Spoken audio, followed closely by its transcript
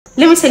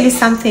Let me tell you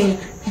something.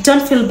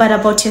 Don't feel bad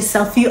about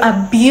yourself. You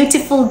are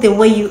beautiful the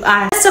way you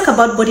are. Let's talk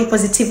about body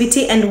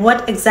positivity and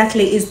what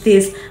exactly is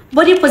this.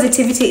 Body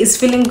positivity is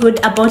feeling good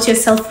about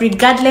yourself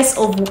regardless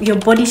of your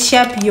body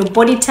shape, your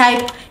body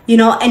type,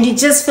 and you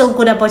just feel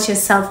good about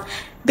yourself.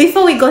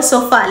 Before we go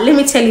so far, let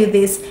me tell you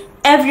this.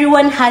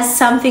 Everyone has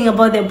something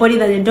about their body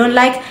that they don't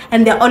like,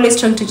 and they're always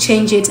trying to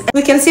change it.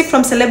 We can see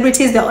from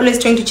celebrities, they're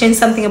always trying to change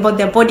something about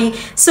their body.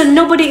 So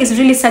nobody is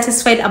really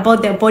satisfied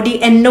about their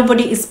body, and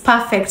nobody is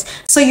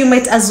perfect. So you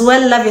might as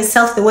well love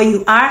yourself the way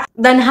you are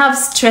than have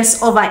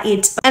stress over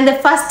it. And the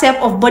first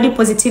step of body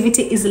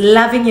positivity is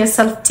loving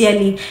yourself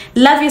dearly.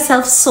 Love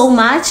yourself so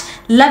much.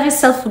 Love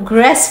yourself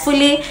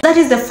gracefully. That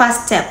is the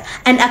first step.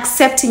 And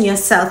accepting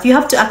yourself. You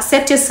have to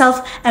accept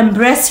yourself,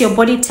 embrace your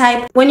body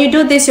type. When you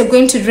do this, you're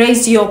going to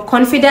raise your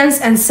confidence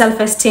and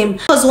self-esteem,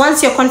 because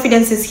once your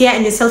confidence is here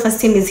and your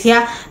self-esteem is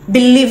here,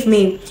 believe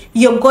me,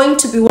 you're going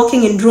to be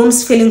walking in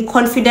rooms feeling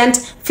confident,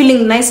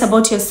 feeling nice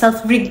about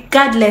yourself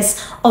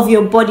regardless of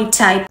your body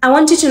type. I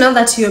want you to know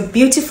that you're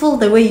beautiful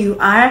the way you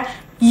are.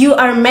 You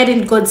are made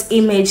in God's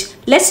image.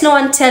 Let no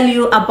one tell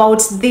you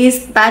about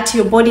this, that,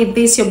 your body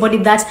this, your body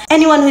that.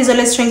 Anyone who is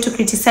always trying to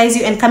criticize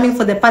you and coming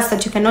for the parts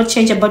that you cannot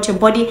change about your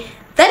body,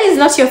 that is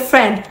not your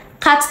friend.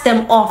 Cut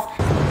them off.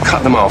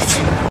 Cut them off.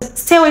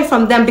 Stay away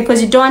from them,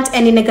 because you don't want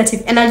any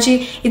negative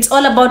energy. It's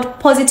all about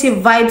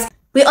positive vibes.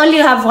 We only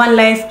have one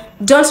life.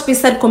 Don't be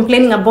sad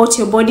complaining about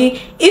your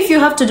body. If you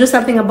have to do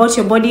something about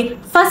your body,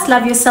 first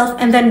love yourself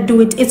and then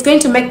do it. It's going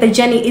to make the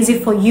journey easy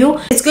for you.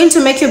 It's going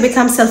to make you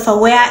become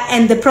self-aware,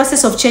 and the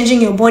process of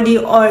changing your body,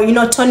 or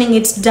toning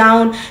it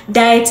down,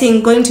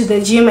 dieting, going to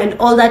the gym and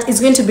all that is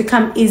going to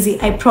become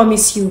easy. I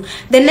promise you.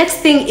 The next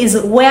thing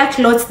is wear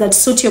clothes that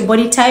suit your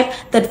body type,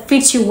 that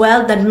fit you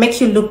well, that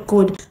make you look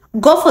good.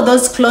 Go for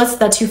those clothes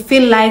that you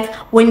feel like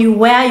when you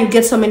wear, you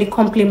get so many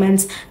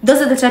compliments. Those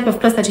are the type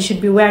of clothes that you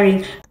should be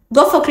wearing.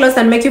 Go for clothes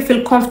that make you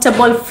feel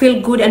comfortable, feel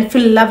good, and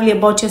feel lovely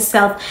about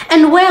yourself.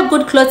 And wear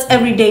good clothes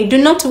every day.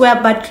 Do not wear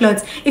bad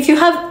clothes. If you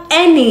have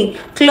any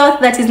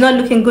cloth that is not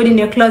looking good in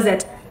your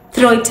closet,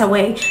 throw it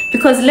away.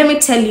 Because let me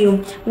tell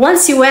you,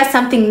 once you wear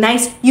something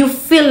nice, you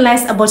feel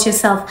nice about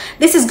yourself.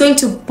 This is going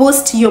to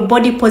boost your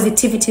body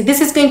positivity. This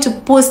is going to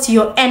boost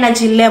your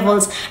energy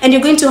levels, and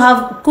you're going to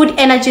have good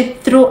energy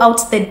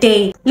throughout the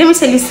day. Let me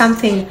tell you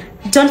something.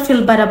 Don't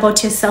feel bad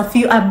about yourself.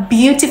 You are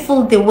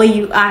beautiful the way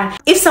you are.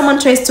 If someone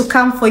tries to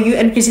come for you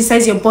and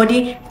criticize your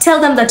body,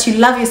 tell them that you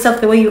love yourself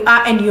the way you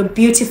are and you're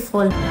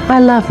beautiful. I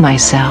love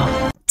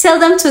myself. Tell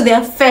them to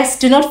their face.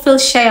 Do not feel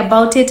shy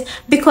about it,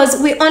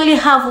 because we only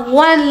have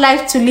one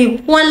life to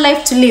live. One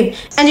life to live.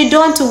 And you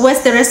don't want to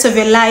waste the rest of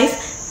your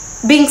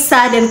life being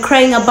sad and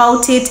crying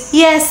about it.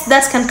 Yes,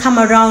 that can come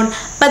around.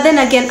 But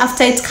then again,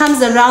 after it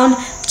comes around,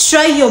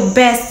 try your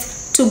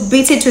best to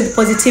beat it with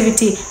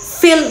positivity.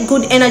 Feel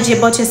good energy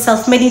about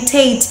yourself.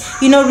 Meditate,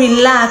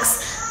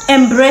 relax.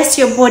 Embrace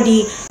your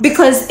body,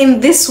 because in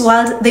this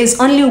world there is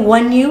only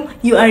one you.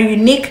 You are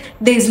unique.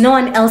 There is no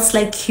one else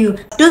like you.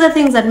 Do the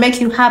things that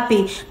make you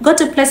happy. Go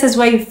to places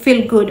where you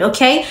feel good,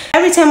 okay?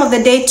 Every time of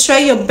the day, try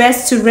your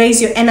best to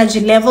raise your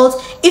energy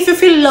levels. If you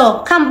feel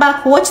low, come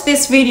back, watch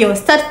this video,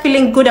 start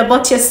feeling good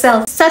about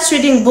yourself. Start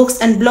reading books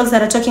and blogs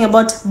that are talking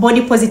about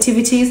body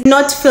positivity.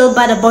 Not feel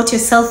bad about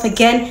yourself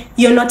again.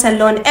 You're not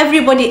alone.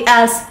 Everybody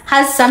else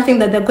has something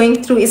that they're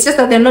going through. It's just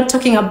that they're not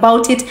talking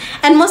about it.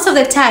 And most of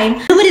the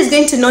time, nobody's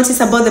going to notice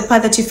about the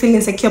part that you feel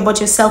insecure about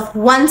yourself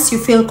once you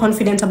feel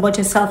confident about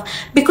yourself.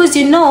 Because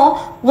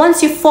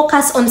once you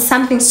focus on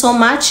something so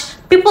much,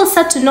 people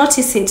start to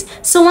notice it.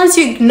 So once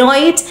you ignore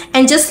it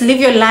and just live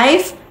your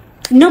life,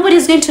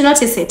 nobody's going to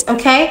notice it,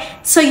 okay?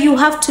 So you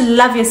have to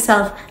love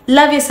yourself.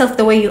 Love yourself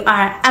the way you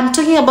are. I'm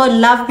talking about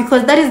love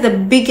because that is the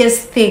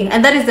biggest thing,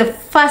 and that is the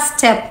first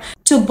step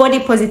to body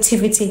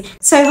positivity.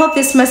 So I hope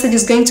this message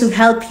is going to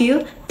help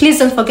you. Please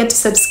don't forget to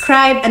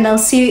subscribe, and I'll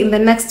see you in the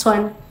next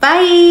one.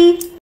 Bye.